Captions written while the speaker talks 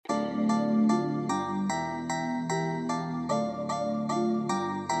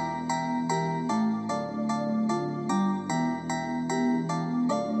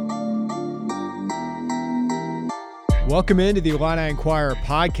Welcome into the Illini Inquirer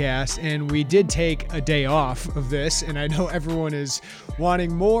podcast, and we did take a day off of this, and I know everyone is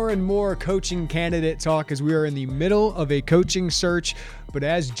wanting more and more coaching candidate talk as we are in the middle of a coaching search, but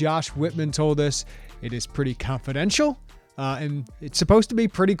as Josh Whitman told us, it is pretty confidential. And it's supposed to be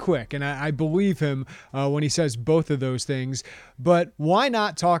pretty quick, and I believe him when he says both of those things. But why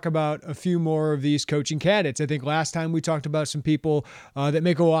not talk about a few more of these coaching candidates? I think last time we talked about some people that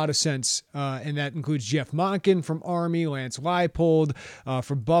make a lot of sense, and that includes Jeff Monken from Army, Lance Leipold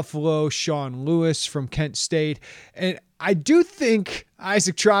from Buffalo, Sean Lewis from Kent State, and I do think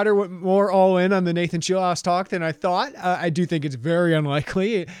Isaac Trotter went more all in on the Nathan Scheelhaase talk than I thought. I do think it's very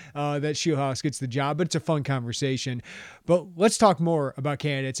unlikely that Scheelhaase gets the job, but it's a fun conversation. But let's talk more about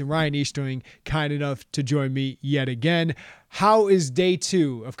candidates, and Ryan Easterling, kind enough to join me yet again. How is day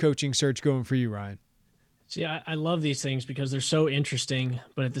 2 of coaching search going for you, Ryan? See, I love these things because they're so interesting,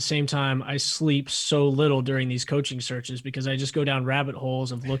 but at the same time, I sleep so little during these coaching searches because I just go down rabbit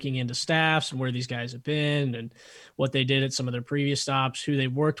holes of looking into staffs and where these guys have been and what they did at some of their previous stops, who they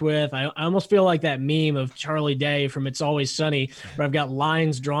worked with. I almost feel like that meme of Charlie Day from It's Always Sunny, where I've got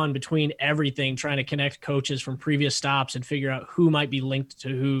lines drawn between everything, trying to connect coaches from previous stops and figure out who might be linked to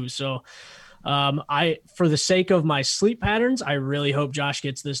who. So for the sake of my sleep patterns, I really hope Josh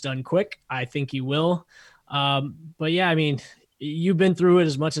gets this done quick. I think he will. But yeah, I mean, you've been through it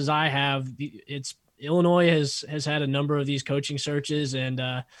as much as I have. Illinois has had a number of these coaching searches, and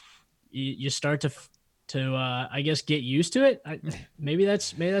you start to I guess get used to it. Maybe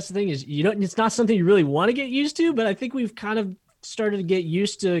that's the thing is it's not something you really want to get used to, but I think we've kind of started to get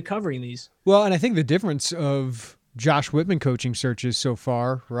used to covering these. Well, and I think the difference of Josh Whitman coaching searches so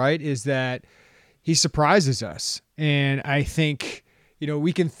far, right, is that he surprises us, and I think.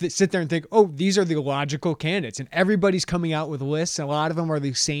 We can sit there and think, oh, these are the logical candidates. And everybody's coming out with lists. A lot of them are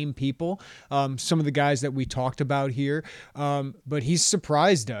the same people, some of the guys that we talked about here. But he's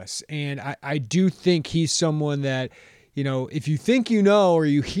surprised us. And I do think he's someone that, if you think or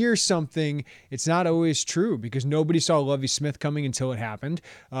you hear something, it's not always true because nobody saw Lovie Smith coming until it happened.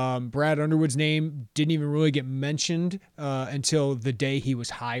 Brad Underwood's name didn't even really get mentioned until the day he was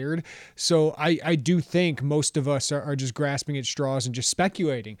hired. So I do think most of us are just grasping at straws and just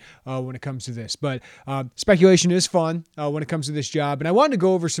speculating when it comes to this. But speculation is fun when it comes to this job. And I wanted to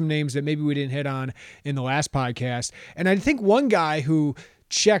go over some names that maybe we didn't hit on in the last podcast. And I think one guy who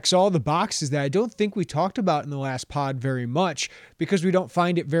checks all the boxes that I don't think we talked about in the last pod very much because we don't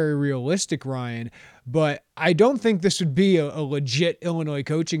find it very realistic, Ryan. But I don't think this would be a legit Illinois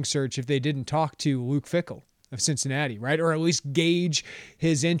coaching search if they didn't talk to Luke Fickell of Cincinnati, right? Or at least gauge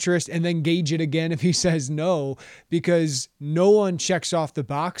his interest and then gauge it again if he says no, because no one checks off the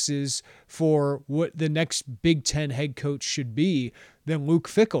boxes for what the next Big Ten head coach should be than Luke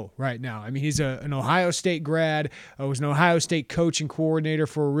Fickell right now. I mean, he's an Ohio State grad, was an Ohio State coach and coordinator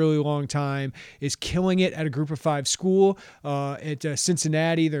for a really long time, is killing it at a Group of 5 school at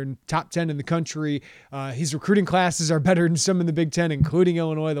Cincinnati. They're in top 10 in the country. His recruiting classes are better than some in the Big Ten, including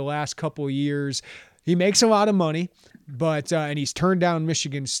Illinois the last couple of years. He makes a lot of money, but and he's turned down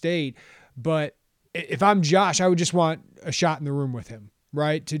Michigan State. But if I'm Josh, I would just want a shot in the room with him,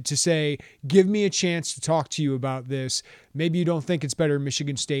 right? To say, give me a chance to talk to you about this. Maybe you don't think it's better in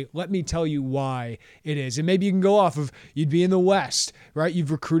Michigan State. Let me tell you why it is. And maybe you can go off of, you'd be in the West, right?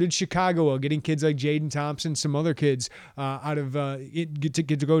 You've recruited Chicago, getting kids like Jaden Thompson, some other kids get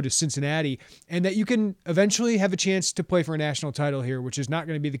to go to Cincinnati, and that you can eventually have a chance to play for a national title here, which is not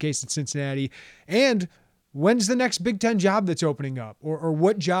going to be the case in Cincinnati. And when's the next Big Ten job that's opening up? Or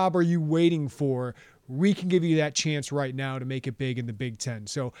what job are you waiting for? We can give you that chance right now to make it big in the Big Ten.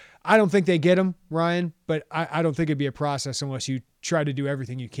 So I don't think they get him, Ryan, but I don't think it'd be a process unless you try to do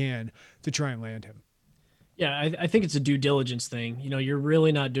everything you can to try and land him. Yeah, I think it's a due diligence thing. You're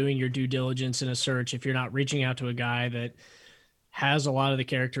really not doing your due diligence in a search if you're not reaching out to a guy that has a lot of the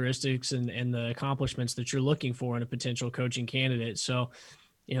characteristics and the accomplishments that you're looking for in a potential coaching candidate. So,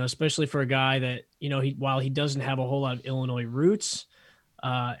 especially for a guy that, while he doesn't have a whole lot of Illinois roots,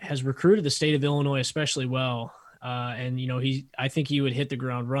 has recruited the state of Illinois especially well. And I think he would hit the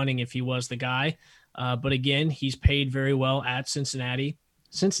ground running if he was the guy. But again, he's paid very well at Cincinnati.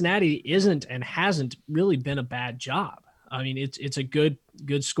 Cincinnati isn't and hasn't really been a bad job. I mean, it's a good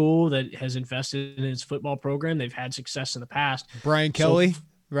school that has invested in its football program. They've had success in the past. Brian Kelly,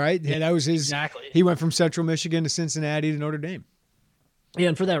 right? Yeah, that was his. Exactly. He went from Central Michigan to Cincinnati to Notre Dame. Yeah,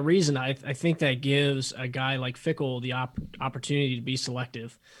 and for that reason, I think that gives a guy like Fickell the opportunity to be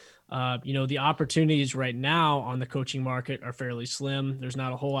selective. The opportunities right now on the coaching market are fairly slim. There's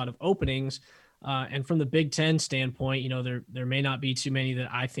not a whole lot of openings. And from the Big Ten standpoint, there may not be too many that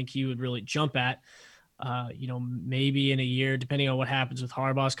I think he would really jump at. Maybe in a year, depending on what happens with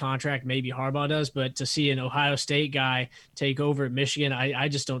Harbaugh's contract, maybe Harbaugh does. But to see an Ohio State guy take over at Michigan, I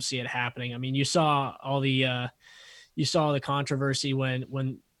just don't see it happening. I mean, you saw the controversy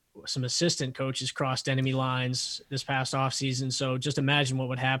when some assistant coaches crossed enemy lines this past offseason. So just imagine what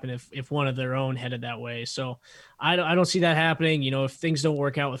would happen if one of their own headed that way. So I don't see that happening. If things don't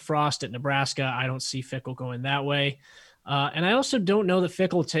work out with Frost at Nebraska, I don't see Fickell going that way. And I also don't know that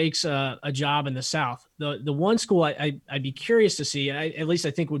Fickell takes a job in the South. The one school I'd be curious to see, at least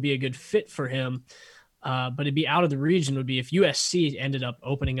I think would be a good fit for him, but it'd be out of the region, would be if USC ended up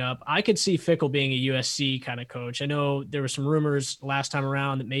opening up. I could see Fickell being a USC kind of coach. I know there were some rumors last time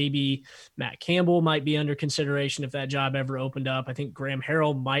around that maybe Matt Campbell might be under consideration if that job ever opened up. I think Graham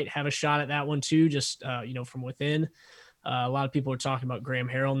Harrell might have a shot at that one too, just from within. A lot of people are talking about Graham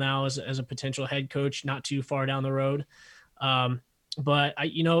Harrell now as a potential head coach, not too far down the road. But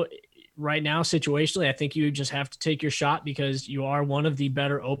right now, situationally, I think you just have to take your shot because you are one of the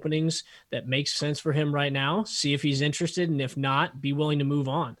better openings that makes sense for him right now. See if he's interested, and if not, be willing to move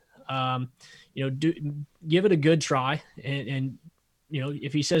on. Give it a good try, and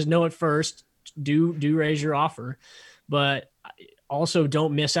if he says no at first, do raise your offer, but also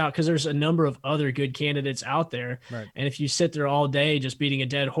don't miss out because there's a number of other good candidates out there. Right. And if you sit there all day just beating a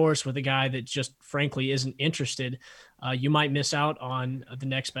dead horse with a guy that just frankly isn't interested, you might miss out on the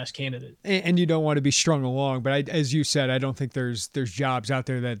next best candidate. And you don't want to be strung along. But as you said, I don't think there's jobs out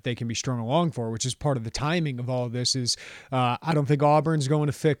there that they can be strung along for, which is part of the timing of all of this. Is I don't think Auburn's going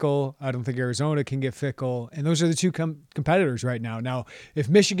to Fickell. I don't think Arizona can get Fickell. And those are the two competitors right now. Now, if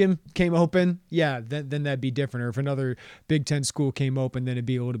Michigan came open, yeah, then that'd be different. Or if another Big Ten school came open, then it'd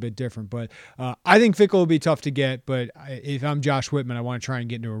be a little bit different. But I think Fickell will be tough to get. But if I'm Josh Whitman, I want to try and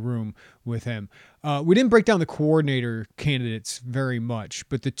get into a room with him. We didn't break down the coordinator candidates very much,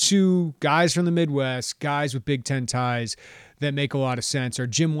 but the two guys from the Midwest, guys with Big Ten ties that make a lot of sense are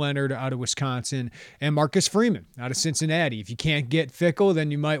Jim Leonhard out of Wisconsin and Marcus Freeman out of Cincinnati. If you can't get Fickell,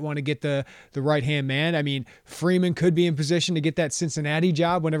 then you might want to get the right-hand man. I mean, Freeman could be in position to get that Cincinnati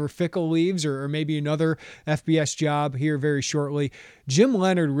job whenever Fickell leaves or maybe another FBS job here very shortly. Jim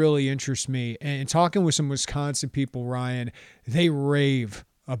Leonhard really interests me. And talking with some Wisconsin people, Ryan, they rave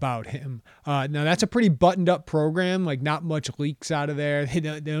about him. Now that's a pretty buttoned up program, like not much leaks out of there. They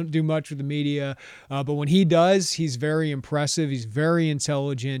don't do much with the media, but when he does, he's very impressive. He's very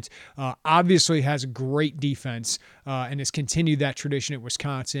intelligent, obviously has a great defense and has continued that tradition at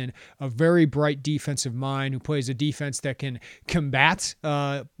Wisconsin. A very bright defensive mind who plays a defense that can combat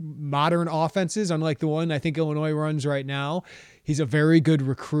modern offenses, unlike the one I think Illinois runs right now. He's a very good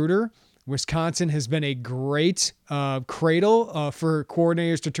recruiter. Wisconsin has been a great cradle for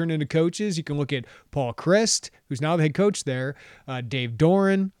coordinators to turn into coaches. You can look at Paul Chryst, who's now the head coach there, Dave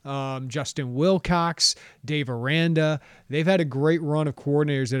Doran, Justin Wilcox, Dave Aranda. They've had a great run of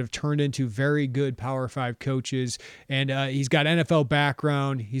coordinators that have turned into very good Power 5 coaches. And he's got NFL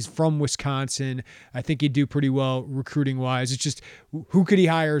background. He's from Wisconsin. I think he'd do pretty well recruiting-wise. It's just who could he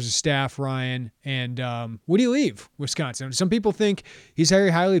hire as a staff, Ryan? And would he leave Wisconsin? Some people think he's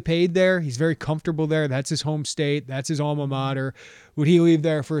very highly paid there. He's very comfortable there. That's his home state. That's his alma mater. Would he leave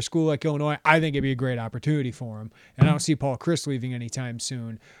there for a school like Illinois? I think it'd be a great opportunity for him. And I don't see Paul Chryst leaving anytime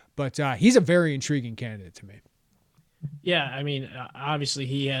soon. But he's a very intriguing candidate to me. Yeah, I mean, obviously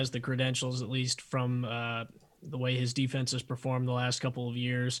he has the credentials, at least from the way his defense has performed the last couple of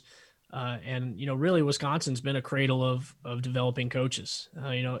years. And really Wisconsin's been a cradle of developing coaches.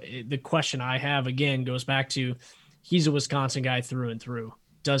 The question I have, again, goes back to he's a Wisconsin guy through and through.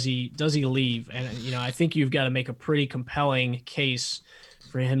 Does he leave? And, I think you've got to make a pretty compelling case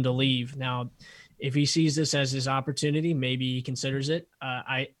for him to leave. Now, if he sees this as his opportunity, maybe he considers it.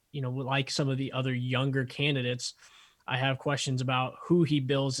 Like some of the other younger candidates, I have questions about who he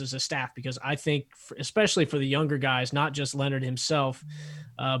builds as a staff, because I think, especially for the younger guys, not just Leonhard himself,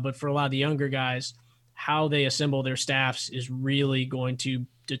 but for a lot of the younger guys, how they assemble their staffs is really going to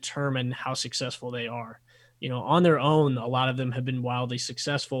determine how successful they are. On their own, a lot of them have been wildly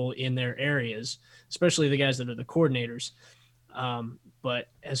successful in their areas, especially the guys that are the coordinators. But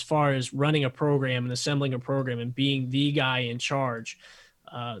as far as running a program and assembling a program and being the guy in charge,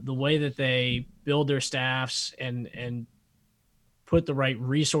 the way that they build their staffs and put the right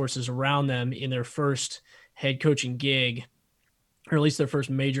resources around them in their first head coaching gig, or at least their first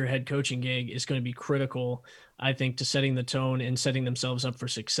major head coaching gig, is going to be critical, I think, to setting the tone and setting themselves up for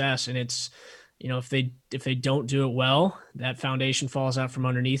success. And it's, if they don't do it well, that foundation falls out from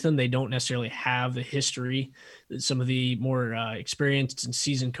underneath them. They don't necessarily have the history that some of the more experienced and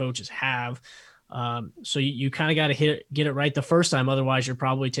seasoned coaches have. So you kind of got to get it right the first time. Otherwise, you're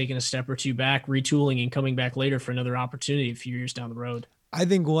probably taking a step or two back, retooling, and coming back later for another opportunity a few years down the road. I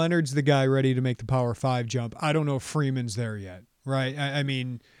think Leonard's the guy ready to make the Power Five jump. I don't know if Freeman's there yet, right? I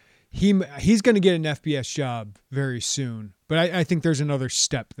mean, he's going to get an FBS job very soon, but I think there's another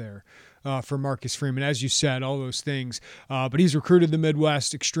step there. For Marcus Freeman, as you said, all those things. But he's recruited the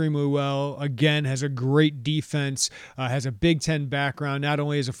Midwest extremely well. Again, has a great defense, has a Big Ten background, not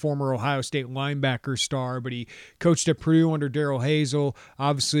only as a former Ohio State linebacker star, but he coached at Purdue under Daryl Hazel.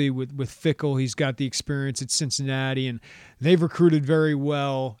 Obviously, with Fickell, he's got the experience at Cincinnati, and they've recruited very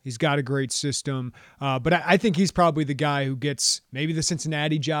well. He's got a great system. But I think he's probably the guy who gets maybe the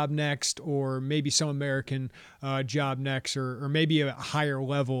Cincinnati job next, or maybe some American job next, or maybe a higher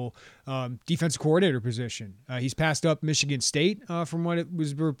level defensive coordinator position. He's passed up Michigan State from what it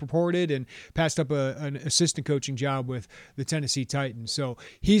was reported, and passed up an assistant coaching job with the Tennessee Titans. So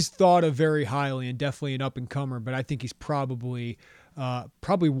he's thought of very highly and definitely an up-and-comer, but I think he's probably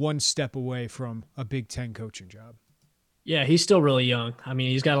one step away from a Big Ten coaching job. Yeah, he's still really young. I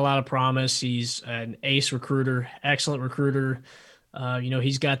mean, he's got a lot of promise. He's an ace recruiter, excellent recruiter.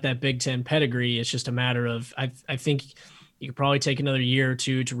 He's got that Big Ten pedigree. It's just a matter of, I think he could probably take another year or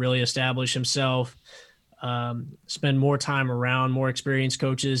two to really establish himself, spend more time around more experienced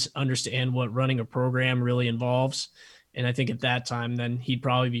coaches, understand what running a program really involves. And I think at that time, then he'd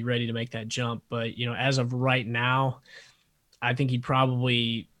probably be ready to make that jump. But, as of right now, I think he'd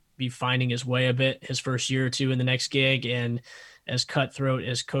probably be finding his way a bit his first year or two in the next gig. And as cutthroat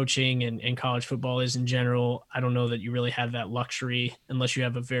as coaching and college football is in general, I don't know that you really have that luxury unless you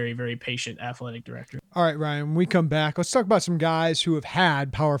have a very, very patient athletic director. All right, Ryan, when we come back, let's talk about some guys who have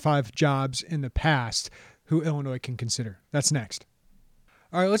had Power 5 jobs in the past who Illinois can consider. That's next.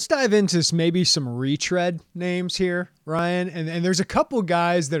 All right, let's dive into maybe some retread names here, Ryan. And there's a couple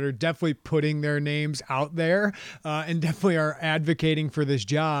guys that are definitely putting their names out there and definitely are advocating for this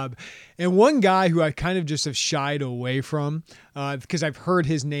job. And one guy who I kind of just have shied away from because I've heard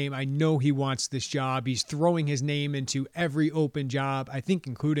his name. I know he wants this job. He's throwing his name into every open job, I think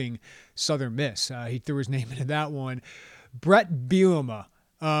including Southern Miss. He threw his name into that one. Bret Bielema,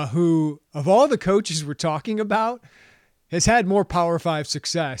 who of all the coaches we're talking about, has had more Power 5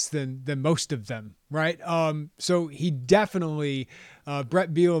 success than most of them, right? So he definitely,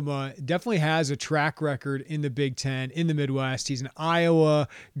 Bret Bielema definitely has a track record in the Big Ten, in the Midwest. He's an Iowa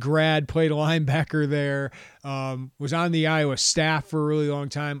grad, played a linebacker there, was on the Iowa staff for a really long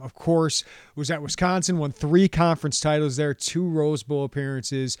time. Of course, was at Wisconsin, won 3 conference titles there, 2 Rose Bowl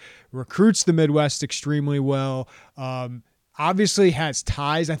appearances, recruits the Midwest extremely well. Obviously has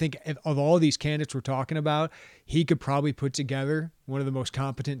ties. I think of all these candidates we're talking about, he could probably put together one of the most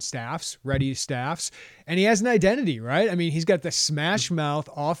competent staffs, ready staffs. And he has an identity, right? I mean, he's got the smash mouth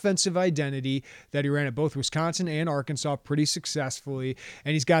offensive identity that he ran at both Wisconsin and Arkansas pretty successfully.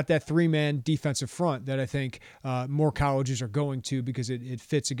 And he's got that 3-man defensive front that I think more colleges are going to because it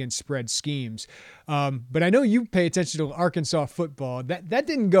fits against spread schemes. But I know you pay attention to Arkansas football. That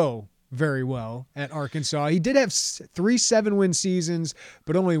didn't go very well at Arkansas. He did have 3 7-win seasons,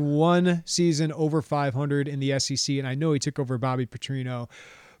 but only 1 season over 500 in the SEC. And I know he took over Bobby Petrino,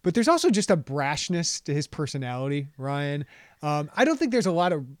 but there's also just a brashness to his personality, Ryan. I don't think there's a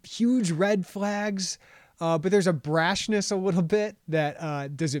lot of huge red flags, but there's a brashness a little bit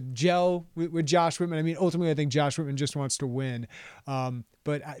that does it gel with Josh Whitman? I mean, ultimately, I think Josh Whitman just wants to win.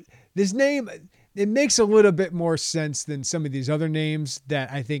 But this name, it makes a little bit more sense than some of these other names that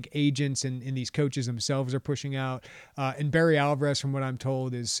I think agents and these coaches themselves are pushing out. And Barry Alvarez, from what I'm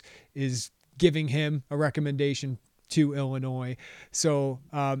told, is giving him a recommendation to Illinois. So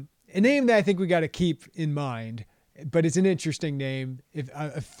a name that I think we got to keep in mind, but it's an interesting name. If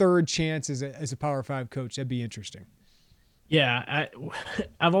a third chance as a Power 5 coach, that'd be interesting. Yeah,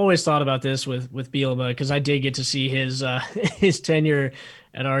 I've always thought about this with Bielema because I did get to see his his tenure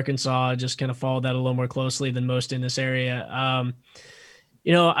at Arkansas. Just kind of followed that a little more closely than most in this area.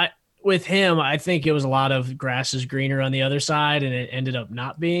 With him, I think it was a lot of grass is greener on the other side, and it ended up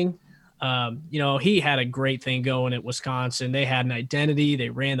not being. He had a great thing going at Wisconsin. They had an identity. They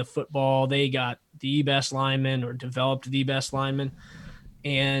ran the football. They got the best lineman or developed the best lineman.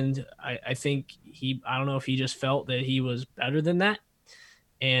 And I think I don't know if he just felt that he was better than that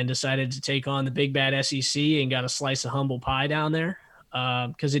and decided to take on the big bad SEC and got a slice of humble pie down there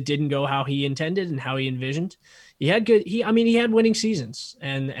because it didn't go how he intended and how he envisioned. He had winning seasons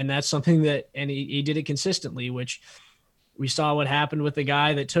and that's something and he did it consistently, which we saw what happened with the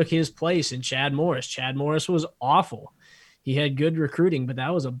guy that took his place in Chad Morris. Chad Morris was awful. He had good recruiting, but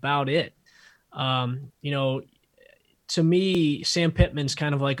that was about it. To me, Sam Pittman's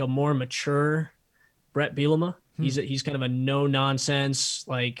kind of like a more mature Brett Bielema. He's kind of a no nonsense,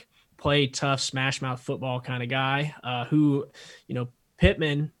 like play tough, smash mouth football kind of guy. Who,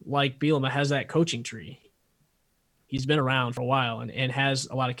 Pittman, like Bielema, has that coaching tree. He's been around for a while and has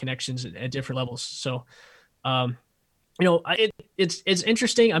a lot of connections at different levels. So, it's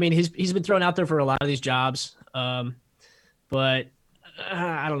interesting. I mean, he's been thrown out there for a lot of these jobs, but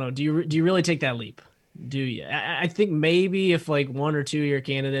I don't know. Do you really take that leap? Do you? I think maybe if like one or two of your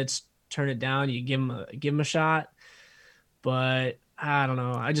candidates turn it down, you give him a shot. But I don't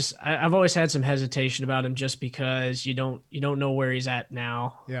know. I've always had some hesitation about him just because you don't know where he's at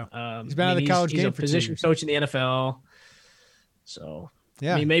now. Yeah, he's been out of the college game he's a for position 2 years. coach in the NFL. So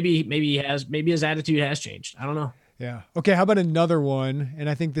yeah, I mean, maybe his attitude has changed. I don't know. Yeah. Okay. How about another one? And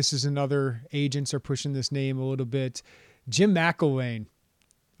I think this is another agents are pushing this name a little bit. Jim McElwain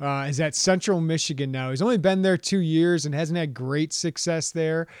is at Central Michigan now. He's only been there 2 years and hasn't had great success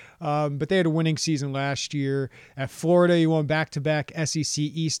there. But they had a winning season last year. At Florida, he won back-to-back SEC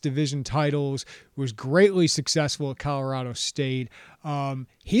East Division titles, was greatly successful at Colorado State.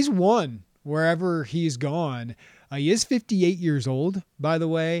 He's won wherever he's gone. He is 58 years old, by the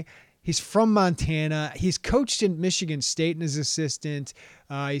way. He's from Montana. He's coached in Michigan State and his assistant.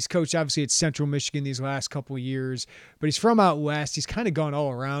 He's coached, obviously, at Central Michigan these last couple of years. But he's from out west. He's kind of gone all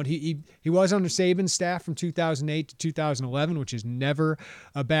around. He was on the Saban's staff from 2008 to 2011, which is never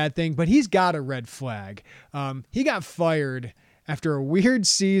a bad thing. But he's got a red flag. He got fired after a weird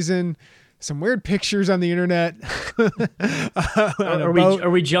season. Some weird pictures on the internet.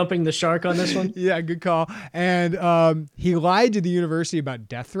 Are we jumping the shark on this one? Yeah, good call. And he lied to the university about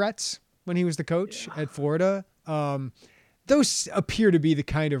death threats when he was the coach at Florida. Those appear to be the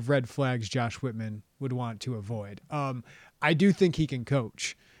kind of red flags Josh Whitman would want to avoid. I do think he can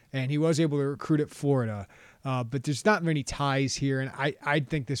coach, and he was able to recruit at Florida, but there's not many ties here, and I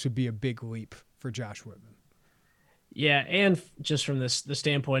think this would be a big leap for Josh Whitman. Yeah, and just from the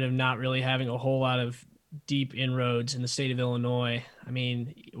standpoint of not really having a whole lot of deep inroads in the state of Illinois, I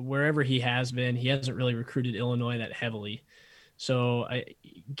mean, wherever he has been, he hasn't really recruited Illinois that heavily. So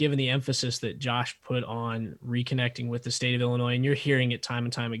given the emphasis that Josh put on reconnecting with the state of Illinois, and you're hearing it time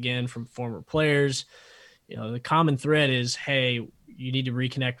and time again from former players, the common thread is, hey, you need to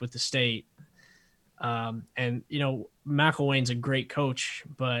reconnect with the state. And, McElwain's a great coach,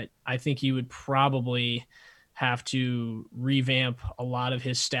 but I think he would probably have to revamp a lot of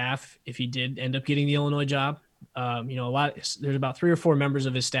his staff if he did end up getting the Illinois job. There's about 3 or 4 members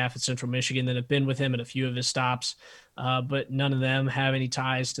of his staff at Central Michigan that have been with him at a few of his stops, but none of them have any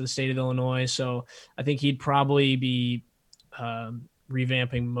ties to the state of Illinois. So I think he'd probably be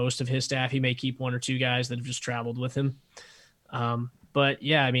revamping most of his staff. He may keep 1 or 2 guys that have just traveled with him. But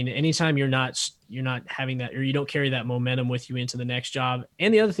yeah, I mean, anytime you're not having that, or you don't carry that momentum with you into the next job.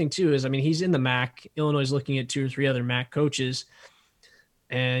 And the other thing too is, I mean, he's in the MAC. Illinois is looking at 2 or 3 other MAC coaches,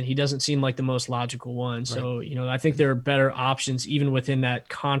 and he doesn't seem like the most logical one. Right. So, I think there are better options even within that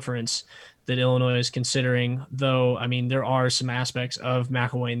conference that Illinois is considering, though. I mean, there are some aspects of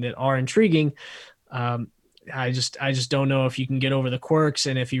McElwain that are intriguing. I just don't know if you can get over the quirks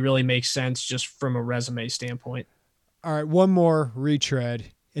and if he really makes sense just from a resume standpoint. All right, one more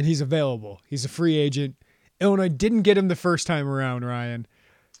retread, and he's available. He's a free agent. Illinois didn't get him the first time around, Ryan.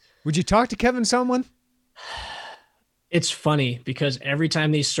 Would you talk to Kevin Sumlin? It's funny because every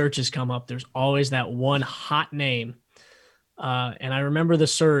time these searches come up, there's always that one hot name. And I remember the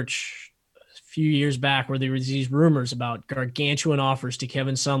search a few years back where there was these rumors about gargantuan offers to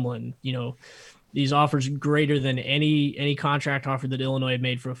Kevin Sumlin, these offers greater than any contract offer that Illinois had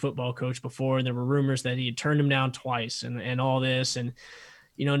made for a football coach before. And there were rumors that he had turned him down twice and all this. And,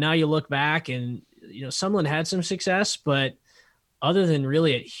 now you look back and, Sumlin had some success, but other than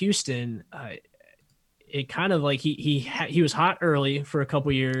really at Houston, it kind of like he was hot early for a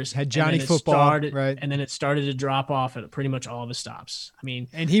couple years. Had Johnny football, right? And then it started to drop off at pretty much all of his stops. I mean,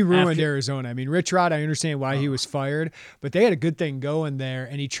 and he ruined Arizona. I mean, Rich Rod, I understand why he was fired, but they had a good thing going there,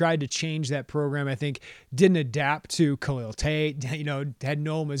 and he tried to change that program. I think didn't adapt to Khalil Tate. Had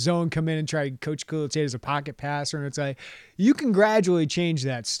Noel Mazzone come in and try to coach Khalil Tate as a pocket passer, and it's like you can gradually change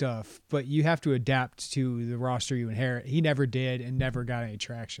that stuff, but you have to adapt to the roster you inherit. He never did, and never got any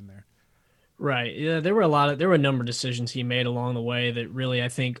traction there. Right. Yeah, there were a number of decisions he made along the way that really, I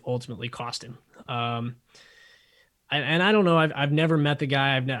think, ultimately cost him. And I don't know. I've never met the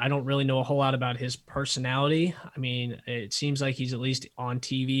guy. I don't really know a whole lot about his personality. I mean, it seems like he's at least on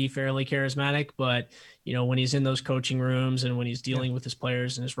TV fairly charismatic, but when he's in those coaching rooms and when he's dealing with his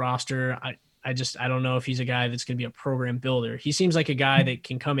players and his roster, I don't know if he's a guy that's going to be a program builder. He seems like a guy that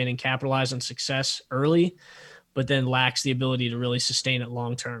can come in and capitalize on success early, but then lacks the ability to really sustain it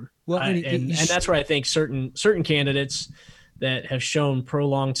long term. Well, And that's where I think certain candidates that have shown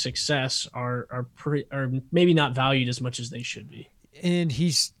prolonged success are maybe not valued as much as they should be. and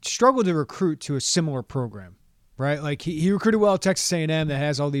he's struggled to recruit to a similar program, right? Like he recruited well at Texas A&M that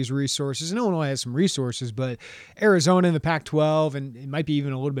has all these resources, and Illinois has some resources, but Arizona in the Pac-12, and it might be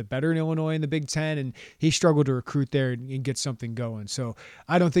even a little bit better in Illinois in the Big Ten, and he struggled to recruit there and get something going. So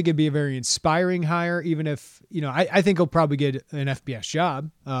I don't think it'd be a very inspiring hire, even if, I think he'll probably get an FBS job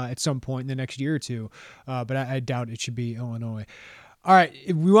at some point in the next year or two, but I doubt it should be Illinois. All right,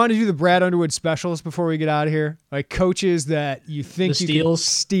 if we want to do the Brad Underwood specialist before we get out of here, like coaches that you think you can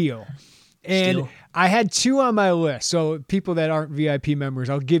steal. And I had two on my list. So people that aren't VIP members,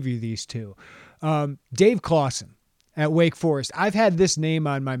 I'll give you these two. Dave Clawson at Wake Forest. I've had this name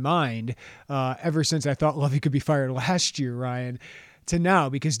on my mind ever since I thought Lovie could be fired last year, Ryan, to now,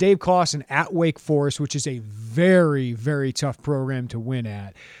 because Dave Clawson at Wake Forest, which is a very, very tough program to win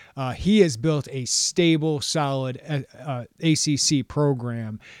at, he has built a stable, solid ACC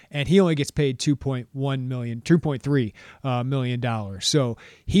program, and he only gets paid $2.3 million. So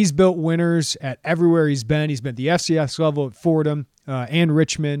he's built winners at everywhere he's been. He's been at the FCS level at Fordham and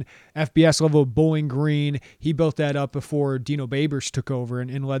Richmond, FBS level at Bowling Green. He built that up before Dino Babers took over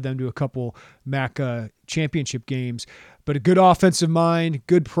and led them to a couple MAC championship games. But a good offensive mind,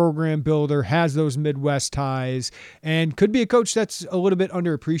 good program builder, has those Midwest ties, and could be a coach that's a little bit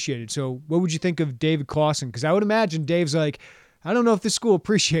underappreciated. So what would you think of David Clawson? Because I would imagine Dave's like, I don't know if this school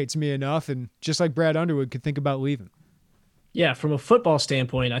appreciates me enough, and just like Brad Underwood could think about leaving. Yeah, from a football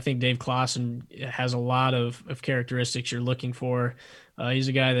standpoint, I think Dave Clawson has a lot of characteristics you're looking for. He's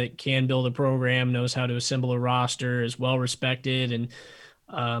a guy that can build a program, knows how to assemble a roster, is well respected, and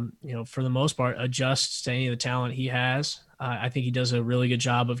for the most part, adjusts to any of the talent he has. I think he does a really good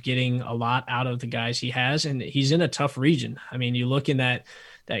job of getting a lot out of the guys he has, and he's in a tough region. I mean, you look in that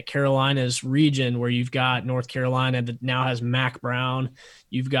Carolinas region where you've got North Carolina that now has Mack Brown.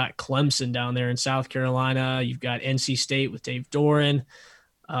 You've got Clemson down there in South Carolina. You've got NC State with Dave Doeren.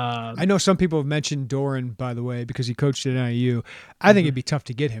 I know some people have mentioned Doeren, by the way, because he coached at NIU. I think it'd be tough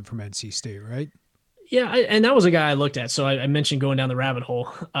to get him from NC State, right? Yeah, and that was a guy I looked at. So I mentioned going down the rabbit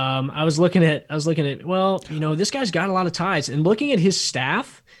hole. I was looking at, well, this guy's got a lot of ties. And looking at his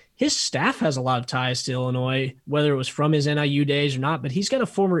staff has a lot of ties to Illinois, whether it was from his NIU days or not. But he's got a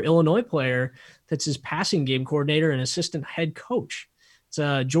former Illinois player that's his passing game coordinator and assistant head coach.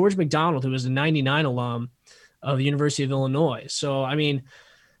 It's George McDonald, who was a 99 alum of the University of Illinois. So, I mean,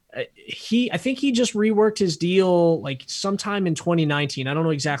 I think he just reworked his deal like sometime in 2019. I don't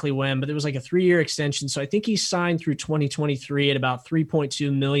know exactly when, but it was like a 3-year extension. So I think he signed through 2023 at about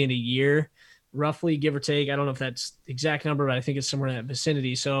 $3.2 million a year, roughly, give or take. I don't know if that's the exact number, but I think it's somewhere in that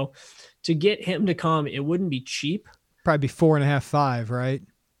vicinity. So to get him to come, it wouldn't be cheap. Probably 4.5, 5, right?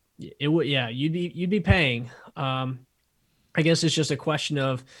 It would, yeah. You'd be paying. I guess it's just a question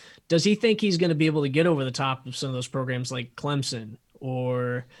of, does he think he's going to be able to get over the top of some of those programs like Clemson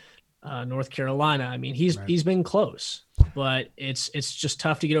or North Carolina? I mean, he's been close, but it's just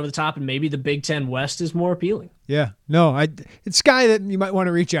tough to get over the top, and maybe the Big Ten West is more appealing. Yeah, no, it's a guy that you might want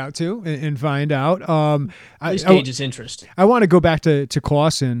to reach out to and find out. At least gauge his interest. I want to go back to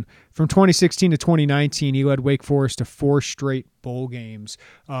Clawson. From 2016 to 2019, he led Wake Forest to 4 straight bowl games.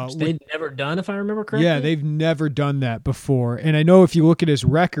 They'd never done, if I remember correctly. Yeah, they've never done that before. And I know if you look at his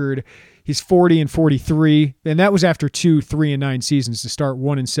record, he's 40-43, and that was after 2 3-9 seasons to start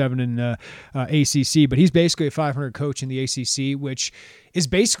 1-7 in the ACC. But he's basically a 500 coach in the ACC, which is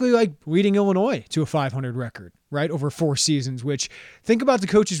basically like leading Illinois to a 500 record, right, over 4 seasons. Which, think about the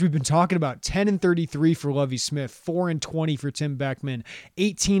coaches we've been talking about: 10-33 for Lovie Smith, 4-20 for Tim Beckman,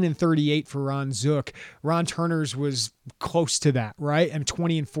 18-38 for Ron Zook. Ron Turner's was close to that, right, and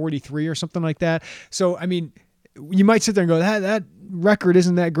 20-43 or something like that. So, I mean, you might sit there and go, that record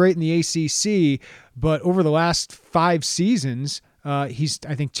isn't that great in the ACC, but over the last 5 seasons, he's,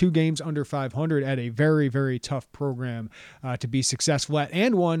 I think, 2 games under 500 at a very, very tough program to be successful at,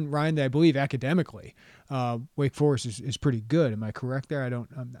 and one, Ryan, that I believe academically, Wake Forest is pretty good. Am I correct there?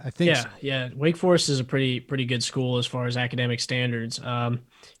 I think. Yeah. Wake Forest is a pretty good school as far as academic standards.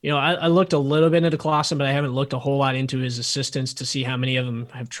 I looked a little bit into Clawson, but I haven't looked a whole lot into his assistants to see how many of them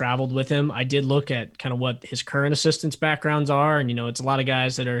have traveled with him. I did look at kind of what his current assistants' backgrounds are, and it's a lot of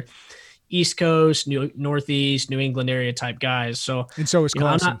guys that are East Coast, Northeast, New England area type guys. So is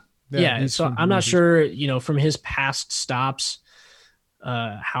Clawson. I'm not sure, from his past stops,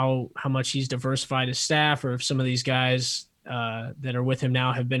 how much he's diversified his staff, or if some of these guys that are with him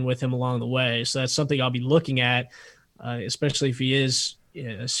now have been with him along the way. So that's something I'll be looking at, especially if he is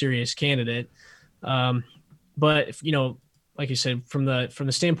a serious candidate. But if, like you said, from the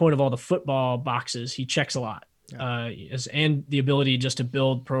standpoint of all the football boxes, he checks a lot. Yeah. And the ability just to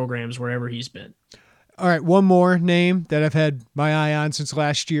build programs wherever he's been. All right, one more name that I've had my eye on since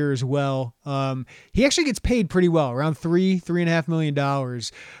last year as well. He actually gets paid pretty well, around $3.5 million.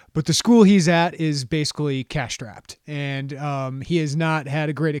 But the school he's at is basically cash strapped, and he has not had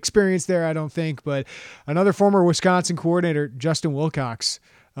a great experience there, I don't think. But another former Wisconsin coordinator, Justin Wilcox,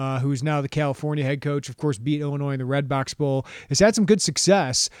 who's now the California head coach, of course, beat Illinois in the Red Box Bowl, has had some good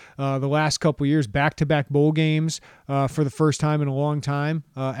success the last couple of years, back-to-back bowl games for the first time in a long time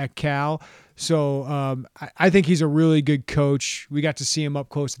at Cal. So I think he's a really good coach. We got to see him up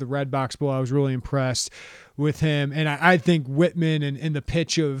close to the Red Box Bowl. I was really impressed with him. And I think Whitman and the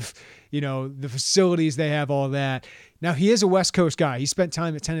pitch of, the facilities they have, all that. Now, he is a West Coast guy. He spent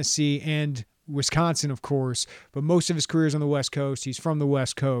time at Tennessee and Wisconsin, of course, but most of his career is on the West Coast. He's from the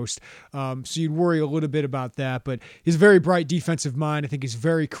West Coast. So you'd worry a little bit about that, but he's a very bright defensive mind. I think he's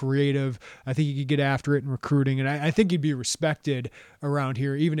very creative. I think he could get after it in recruiting, and I think he'd be respected around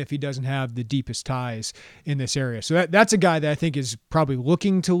here, even if he doesn't have the deepest ties in this area. So that's a guy that I think is probably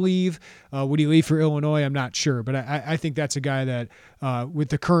looking to leave. Would he leave for Illinois? I'm not sure, but I think that's a guy that with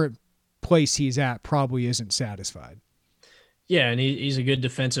the current place he's at probably isn't satisfied. Yeah, and he's a good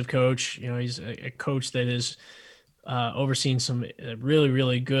defensive coach. He's a coach that has overseen some really,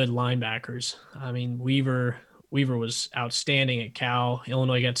 really good linebackers. I mean, Weaver was outstanding at Cal.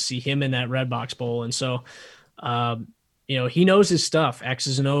 Illinois got to see him in that Red Box Bowl, and so he knows his stuff,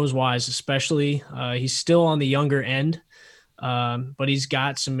 X's and O's wise, especially. He's still on the younger end, but he's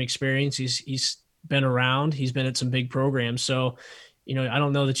got some experience. He's been around. He's been at some big programs, so. I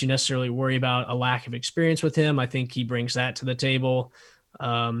don't know that you necessarily worry about a lack of experience with him. I think he brings that to the table.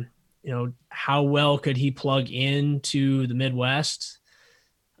 How well could he plug into the Midwest?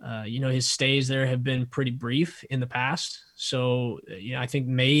 His stays there have been pretty brief in the past. So, I think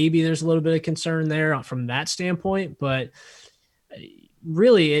maybe there's a little bit of concern there from that standpoint, but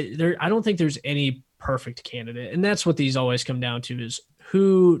really I don't think there's any perfect candidate. And that's what these always come down to, is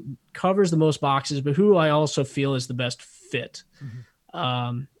who covers the most boxes, but who I also feel is the best fit. Mm-hmm.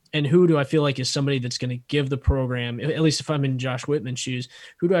 And who do I feel like is somebody that's going to give the program, at least if I'm in Josh Whitman's shoes,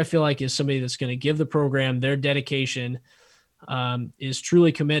 who do I feel like is somebody that's going to give the program their dedication, is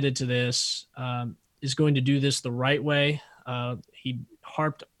truly committed to this, is going to do this the right way. He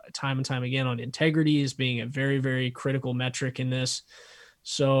harped time and time again on integrity as being a very, very critical metric in this.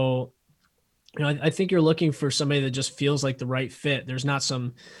 So, I think you're looking for somebody that just feels like the right fit. There's not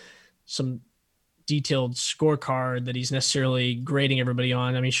some detailed scorecard that he's necessarily grading everybody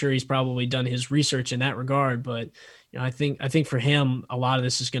on. I mean, sure, he's probably done his research in that regard, but I think for him, a lot of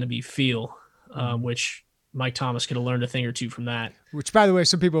this is going to be feel, which Mike Thomas could have learned a thing or two from that. Which, by the way,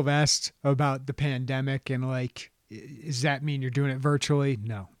 some people have asked about the pandemic and does that mean you're doing it virtually?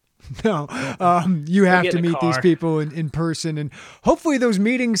 No. No, you have to meet these people in person, and hopefully those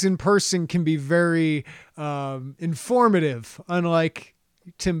meetings in person can be very informative, unlike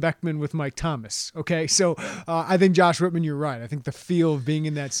Tim Beckman with Mike Thomas. Okay. So I think Josh Whitman, you're right. I think the feel of being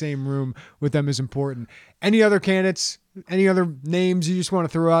in that same room with them is important. Any other candidates, any other names you just want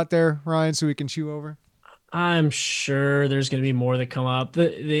to throw out there, Ryan, so we can chew over? I'm sure there's going to be more that come up.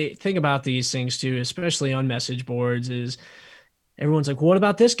 The thing about these things too, especially on message boards, is everyone's like, what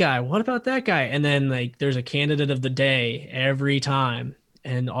about this guy? What about that guy? And then there's a candidate of the day every time.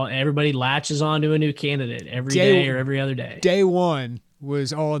 And everybody latches on to a new candidate every day or every other day. Day one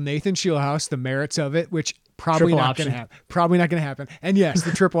was all Nathan Scheelhaase, the merits of it, which probably not going to happen. Probably not going to happen. And yes,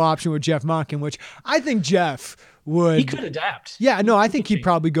 the triple option with Jeff Monken, which I think Jeff would. He could adapt. Yeah, no, I think he'd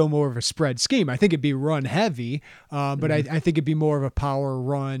probably go more of a spread scheme. I think it'd be run heavy, but I think it'd be more of a power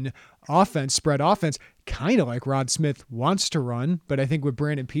run offense, spread offense, kind of like Rod Smith wants to run, but I think with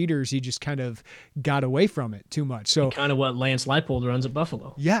Brandon Peters, he just kind of got away from it too much. So kind of what Lance Leipold runs at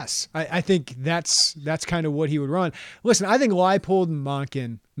Buffalo. Yes, I think that's kind of what he would run. Listen, I think Leipold and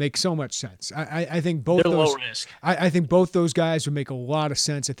Monken make so much sense. I think both They're those low risk. I think both those guys would make a lot of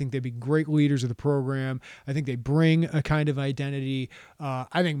sense. I think they'd be great leaders of the program. I think they bring a kind of identity.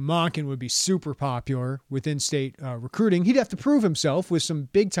 I think Monken would be super popular with in-state recruiting. He'd have to prove himself with some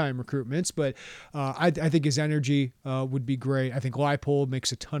big-time recruitments, but I think his energy would be great. I think Leipold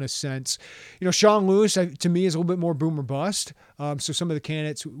makes a ton of sense. Sean Lewis, to me, is a little bit more boom or bust. So some of the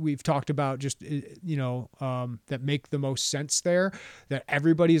candidates we've talked about just, that make the most sense there, that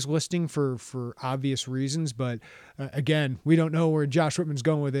everybody is listing for obvious reasons. But again, we don't know where Josh Whitman's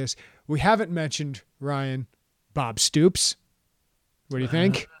going with this. We haven't mentioned, Ryan, Bob Stoops. What do you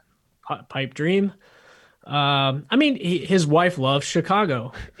think? Pipe dream. I mean, his wife loves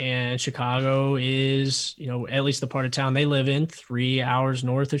Chicago, and Chicago is, at least the part of town they live in, 3 hours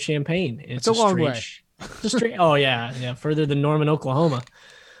north of Champaign. It's a long way. It's a straight. Oh yeah, further than Norman, Oklahoma.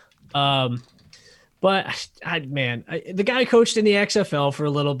 Um, but the guy coached in the XFL for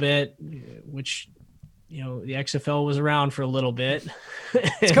a little bit, which, the XFL was around for a little bit.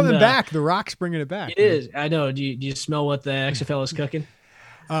 It's coming back. The Rock's bringing it back. It is. I know. Do you smell what the XFL is cooking?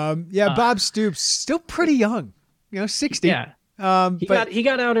 Bob Stoops, still pretty young, 60. Yeah. He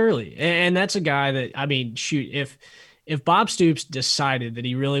got out early, and that's a guy that, I mean, shoot, if Bob Stoops decided that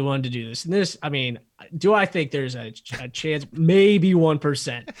he really wanted to do this, and this, I mean, do I think there's a chance? Maybe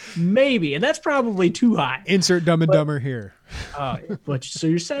 1%, maybe, and that's probably too high. Insert Dumb and Dumber here. But so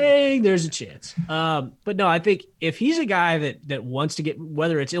you're saying there's a chance? But no, I think if he's a guy that wants to get,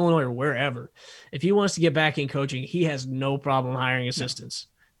 whether it's Illinois or wherever, if he wants to get back in coaching, he has no problem hiring assistants.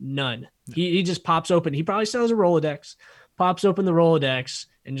 None. He just pops open. He probably sells a Rolodex, pops open the Rolodex,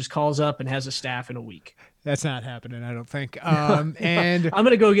 and just calls up and has a staff in a week. That's not happening, I don't think. And I'm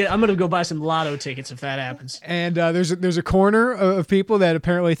gonna go buy some lotto tickets if that happens. And there's a corner of people that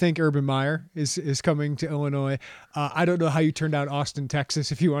apparently think Urban Meyer is coming to Illinois. I don't know how you turned out Austin,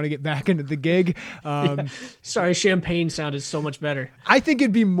 Texas, if you want to get back into the gig. Sorry, Champaign sounded so much better. I think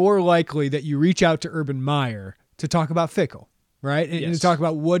it'd be more likely that you reach out to Urban Meyer to talk about Fickell. Right. And to talk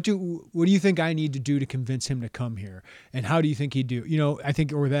about what do you think I need to do to convince him to come here? And how do you think he'd do? I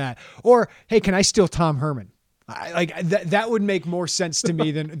think, or that, or, hey, can I steal Tom Herman? That would make more sense to me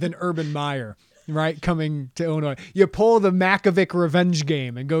than Urban Meyer, right? Coming to Illinois. You pull the Makovic revenge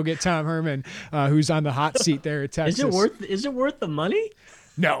game and go get Tom Herman, who's on the hot seat there at Texas. Is it worth the money?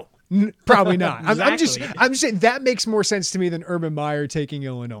 No. Probably not. Exactly. I'm just saying that makes more sense to me than Urban Meyer taking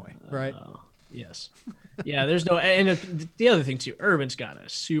Illinois, right? Yes. Yeah, there's no, and the other thing too, Urban's got a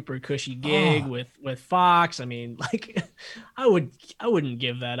super cushy gig with Fox. I mean, like, I wouldn't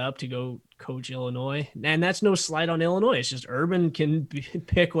give that up to go coach Illinois, and that's no slight on Illinois. It's just Urban can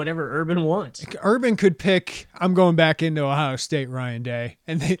pick whatever Urban wants. Urban could pick, I'm going back into Ohio State, Ryan Day,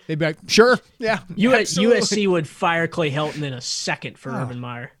 and they'd be like, sure, yeah. USC would fire Clay Helton in a second for Urban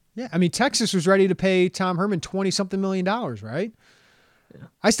Meyer. Yeah, I mean, Texas was ready to pay Tom Herman $20-something million, right? Yeah.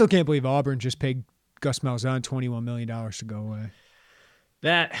 I still can't believe Auburn just paid Gus Malzahn $21 million to go away.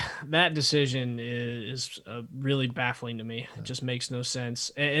 That decision is really baffling to me. It just makes no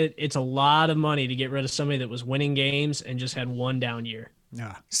sense. It's a lot of money to get rid of somebody that was winning games and just had one down year.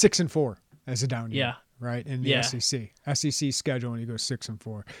 Yeah, 6-4 as a down year. Yeah, right in the SEC schedule, and you go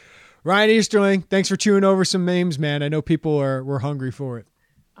 6-4. Ryan Easterling, thanks for chewing over some names, man. I know people were hungry for it.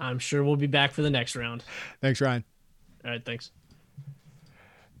 I'm sure we'll be back for the next round. Thanks, Ryan. All right, thanks.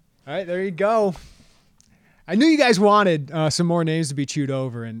 All right, there you go. I knew you guys wanted some more names to be chewed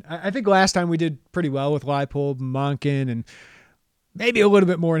over, and I think last time we did pretty well with Leipold, Monken, and maybe a little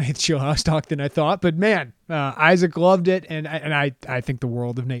bit more Nate Scheelhaase talk than I thought. But man, Isaac loved it, and I think the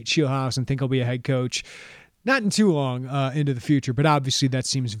world of Nate Scheelhaase and think he'll be a head coach, not in too long into the future. But obviously that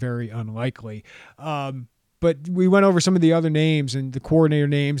seems very unlikely. But we went over some of the other names and the coordinator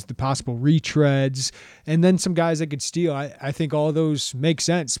names, the possible retreads, and then some guys that could steal. I think all of those make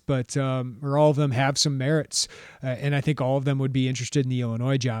sense, but or all of them have some merits. And I think all of them would be interested in the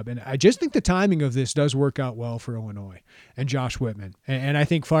Illinois job. And I just think the timing of this does work out well for Illinois and Josh Whitman. And I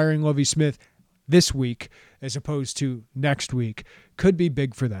think firing Lovie Smith this week as opposed to next week could be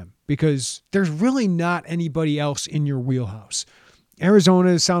big for them because there's really not anybody else in your wheelhouse.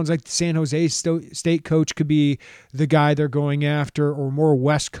 Arizona sounds like the San Jose State coach could be the guy they're going after, or more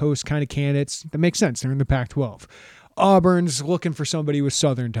West Coast kind of candidates. That makes sense. They're in the Pac-12. Auburn's looking for somebody with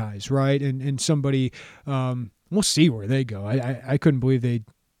Southern ties, right? And somebody, we'll see where they go. I couldn't believe they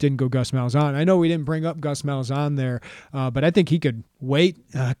didn't go Gus Malzahn. I know we didn't bring up Gus Malzahn there, but I think he could wait,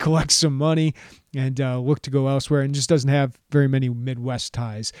 collect some money, and look to go elsewhere, and just doesn't have very many Midwest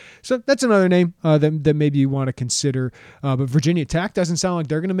ties. So that's another name that maybe you want to consider. But Virginia Tech doesn't sound like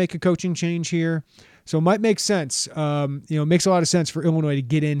they're going to make a coaching change here. So it might make sense. It makes a lot of sense for Illinois to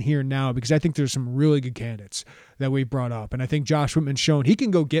get in here now because I think there's some really good candidates that we brought up. And I think Josh Whitman's shown he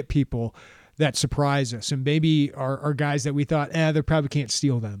can go get people that surprise us and maybe are guys that we thought, they probably can't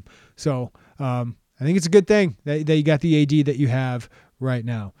steal them. So I think it's a good thing that you got the AD that you have right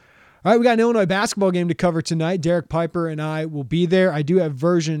now. All right, we got an Illinois basketball game to cover tonight. Derek Piper and I will be there. I do have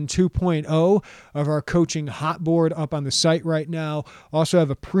version 2.0 of our coaching hot board up on the site right now. Also have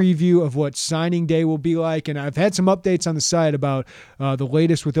a preview of what signing day will be like, and I've had some updates on the site about the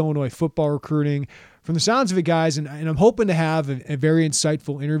latest with Illinois football recruiting. From the sounds of it, guys, and I'm hoping to have a very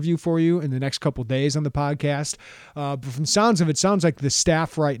insightful interview for you in the next couple days on the podcast. But from the sounds of it, sounds like the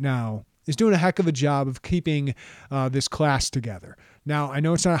staff right now is doing a heck of a job of keeping this class together. Now, I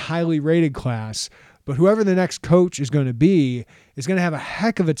know it's not a highly rated class, but whoever the next coach is going to be is going to have a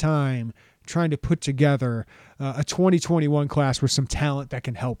heck of a time trying to put together a 2021 class with some talent that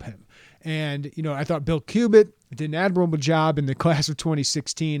can help him. And, I thought Bill Cubitt did an admirable job in the class of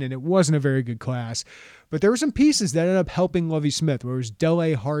 2016, and it wasn't a very good class. But there were some pieces that ended up helping Lovie Smith, whether it was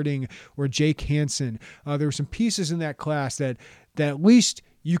Dele Harding or Jake Hansen. There were some pieces in that class that at least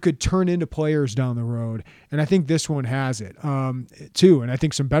you could turn into players down the road. And I think this one has it, too. And I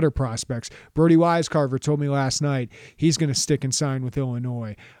think some better prospects. Brody Wisecarver told me last night he's going to stick and sign with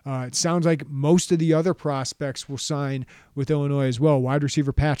Illinois. It sounds like most of the other prospects will sign with Illinois as well. Wide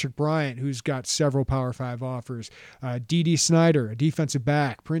receiver Patrick Bryant, who's got several Power 5 offers. D.D. Snyder, a defensive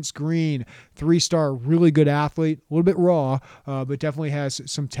back. Prince Green, 3-star, really good athlete. A little bit raw, but definitely has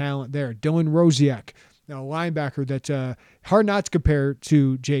some talent there. Dylan Rosiek, a linebacker that hard not to compare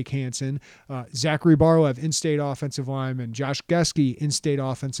to Jake Hansen. Zachary Barlev, in-state offensive lineman. Josh Geske, in-state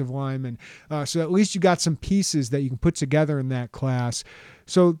offensive lineman. So at least you got some pieces that you can put together in that class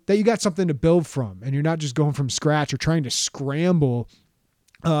so that you got something to build from, and you're not just going from scratch or trying to scramble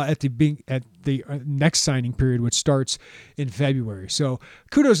at the next signing period, which starts in February. So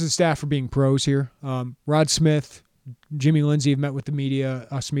kudos to the staff for being pros here. Rod Smith, Jimmy Lindsay have met with the media,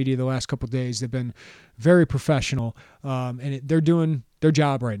 us media, the last couple of days. They've been very professional, and they're doing their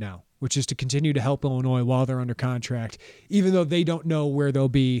job right now, which is to continue to help Illinois while they're under contract, even though they don't know where they'll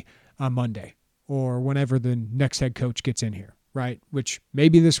be on Monday or whenever the next head coach gets in here, right? Which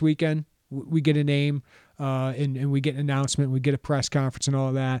maybe this weekend we get a name and we get an announcement, we get a press conference and all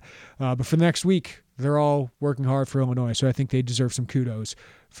of that. But for the next week, they're all working hard for Illinois, so I think they deserve some kudos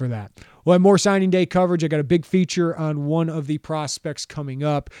for that. We'll have more signing day coverage. I got a big feature on one of the prospects coming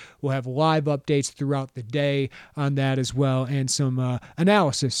up. We'll have live updates throughout the day on that as well, and some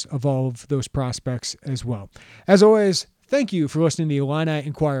analysis of all of those prospects as well. As always, thank you for listening to the Illini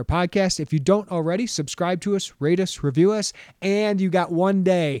Inquirer podcast. If you don't already, subscribe to us, rate us, review us, and you got one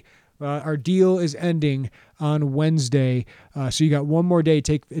day. Our deal is ending on Wednesday, so you got one more day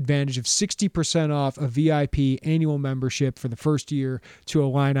to take advantage of 60% off a VIP annual membership for the first year to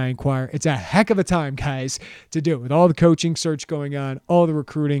Illini Inquirer. It's a heck of a time, guys, to do it with all the coaching search going on, all the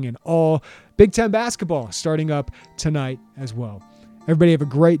recruiting, and all Big Ten basketball starting up tonight as well. Everybody have a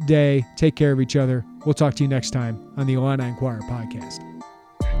great day. Take care of each other. We'll talk to you next time on the Illini Inquirer podcast.